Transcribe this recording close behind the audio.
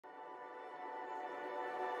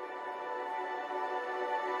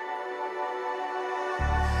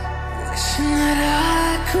Wishing that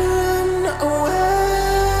I could run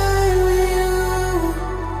away with you.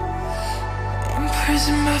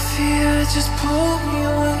 Imprisoned by fear, just pull me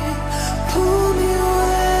away, pull me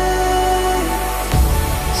away.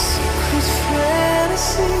 Secret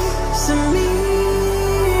fantasies of me.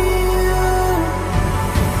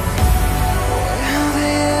 Will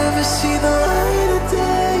they ever see the light of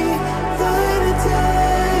day, light of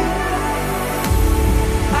day?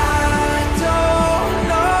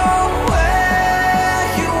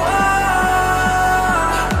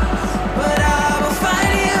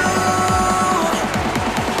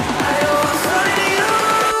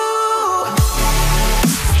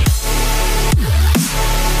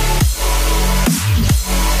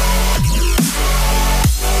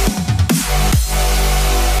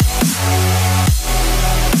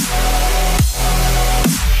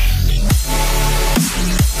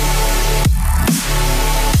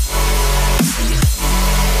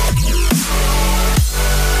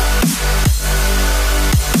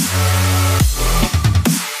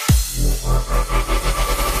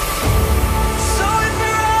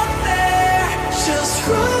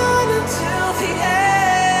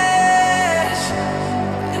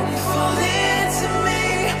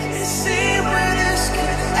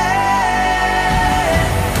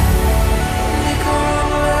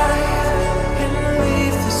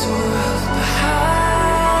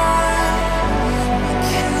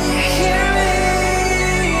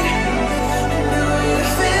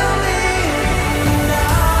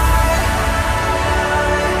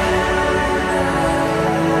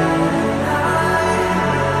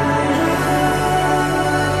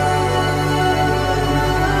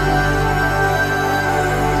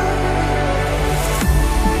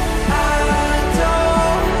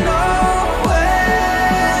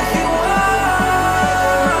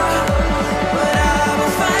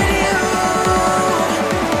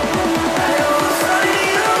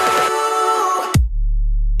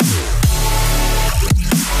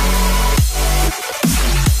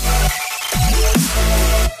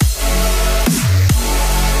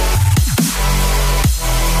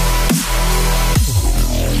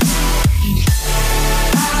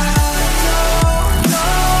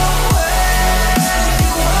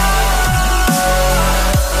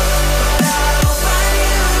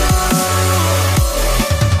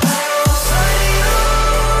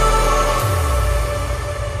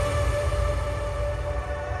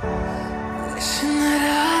 Wishing that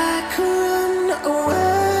I could run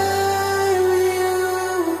away with you.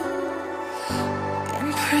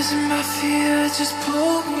 Imprisoned by fear, just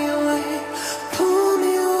pull me away, pull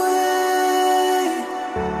me away.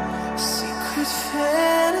 Secret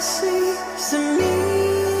fantasies of me.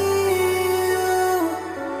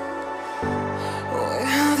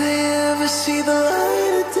 Will they ever see the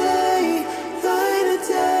light of day, light of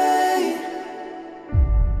day?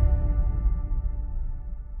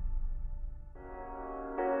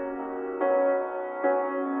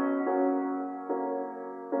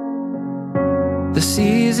 The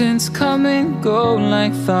seasons come and go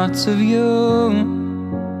like thoughts of you.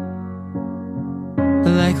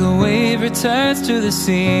 Like a wave returns to the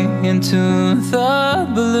sea, into the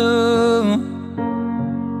blue.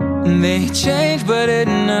 They change but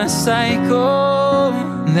in a cycle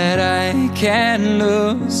that I can't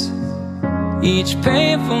lose. Each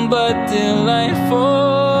painful but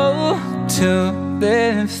delightful to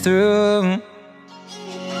live through.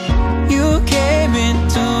 You came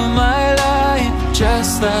into my life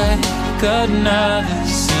just like another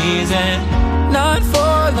season. Not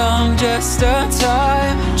for long, just a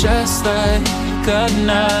time, just like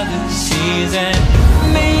another season.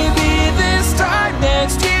 Maybe this time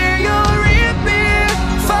next year you'll reappear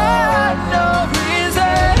for no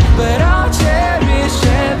reason, but I'll cherish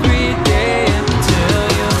every day until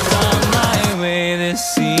you come my way this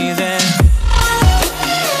season.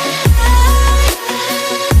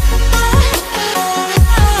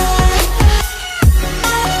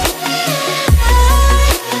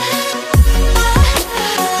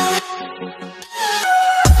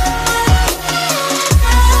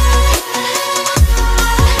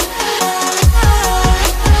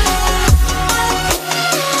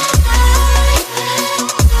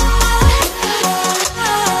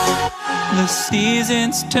 The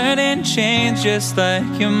seasons turn and change just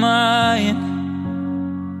like your mind.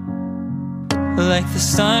 Like the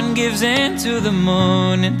sun gives into the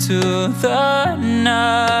moon, into the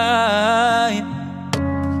night.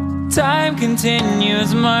 Time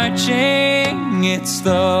continues marching, it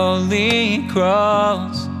slowly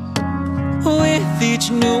crawls. With each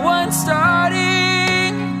new one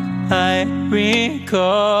starting, I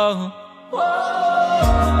recall.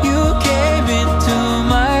 You came into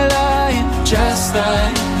my life just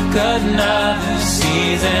like another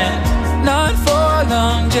season. Not for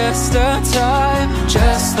long, just a time,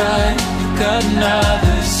 just like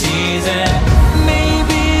another season.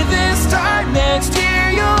 Maybe this time next year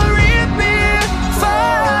you'll reappear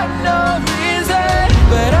for no reason,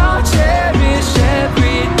 but I'll cherish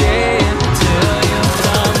every day until you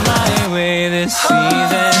come my way this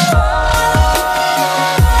season.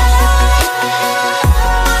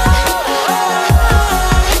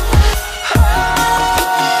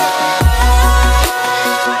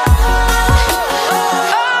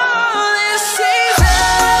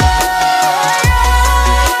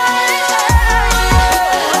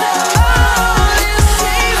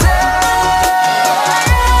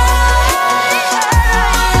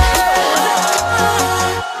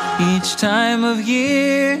 Each time of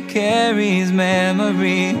year carries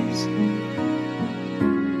memories,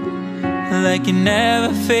 like a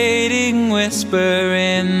never fading whisper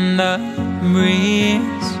in the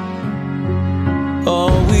breeze.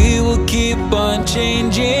 Oh, we will keep on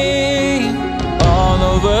changing all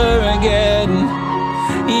over again.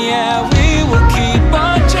 Yeah, we will keep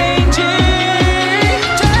on changing,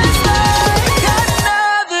 just like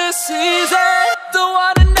another season. Don't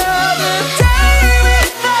want another day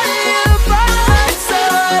without you by my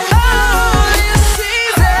side. Oh, this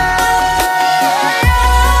season.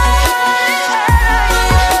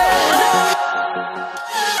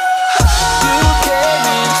 You came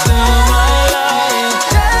into my life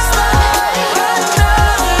just like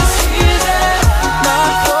another season.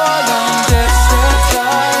 Not for long, just a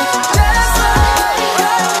time, just like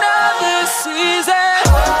another season.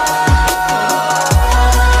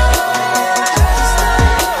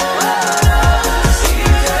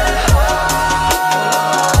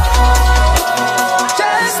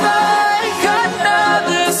 Just like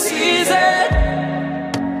another season.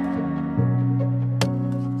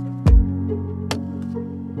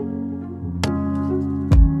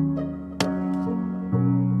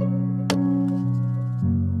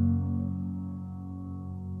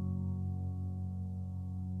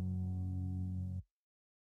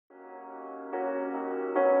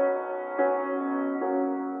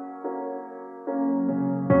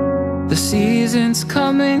 The seasons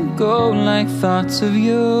come and go like thoughts of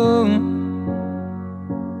you,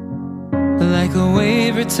 like a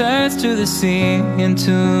wave returns to the sea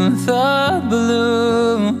into the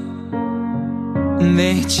blue.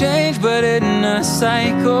 They change but in a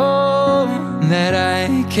cycle that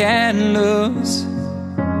I can't lose,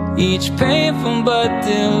 each painful but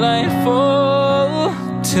delightful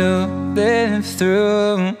to live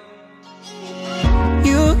through.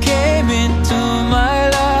 You came into my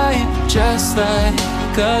life just like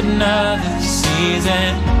another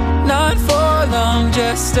season. Not for long,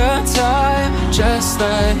 just a time, just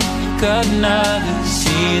like another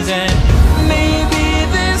season. Maybe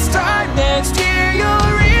this time next year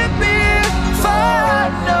you'll reappear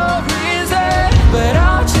for no reason, but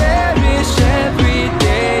I'll cherish every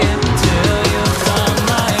day until you come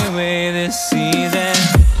my way this season.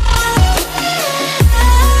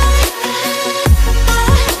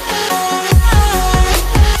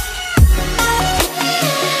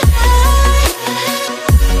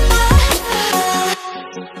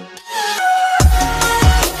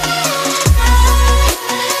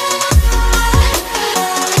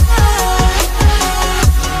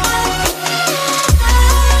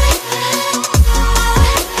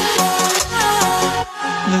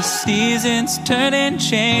 The seasons turn and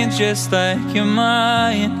change just like your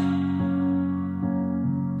mind,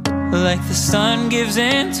 like the sun gives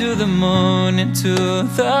into the moon, into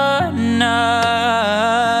the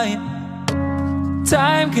night.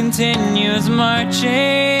 Time continues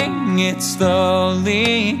marching, it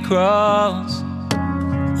slowly crawls.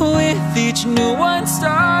 With each new one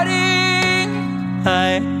starting,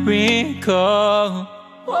 I recall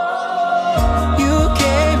you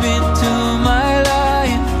came into my life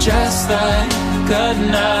just like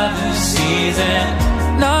another season.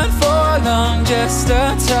 Not for long, just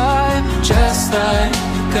a time, just like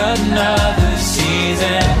another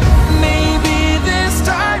season. Maybe this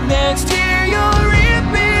time next year you'll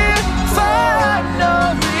reappear for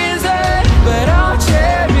no reason, but I'll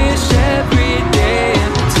cherish every day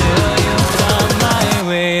until you come my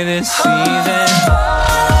way this season.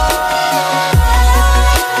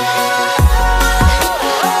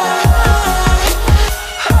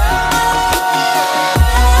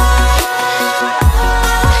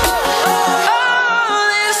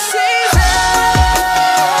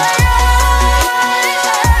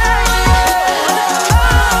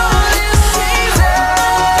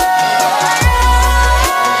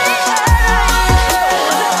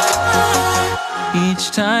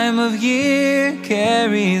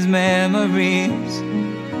 memories,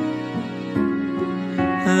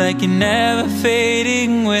 like a never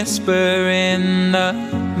fading whisper in the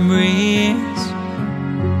breeze.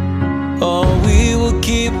 Oh, we will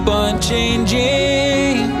keep on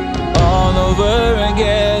changing all over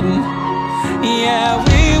again. Yeah,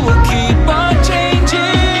 we will keep on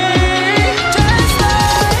changing, just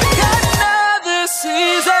like another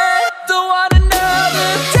season. Don't want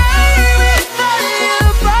another day without you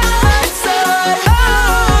by my side.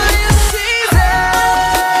 Oh, this season.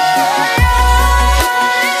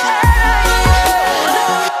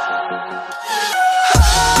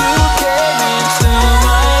 You came into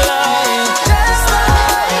my life just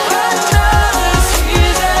like another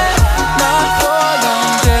season. Not for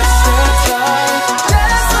long, just a time.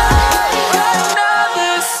 Just like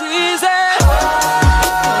another season.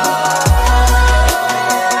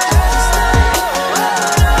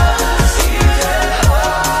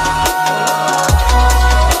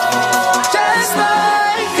 Just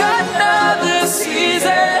like another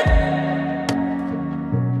season.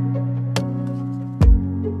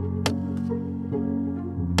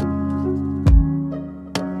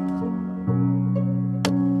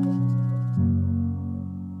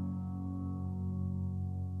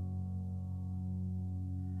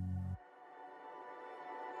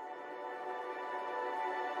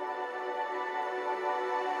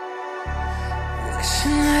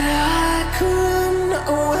 Wishing that I could run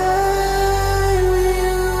away with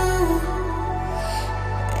you.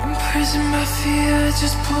 Imprisoned by fear,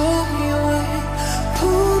 just pull me away.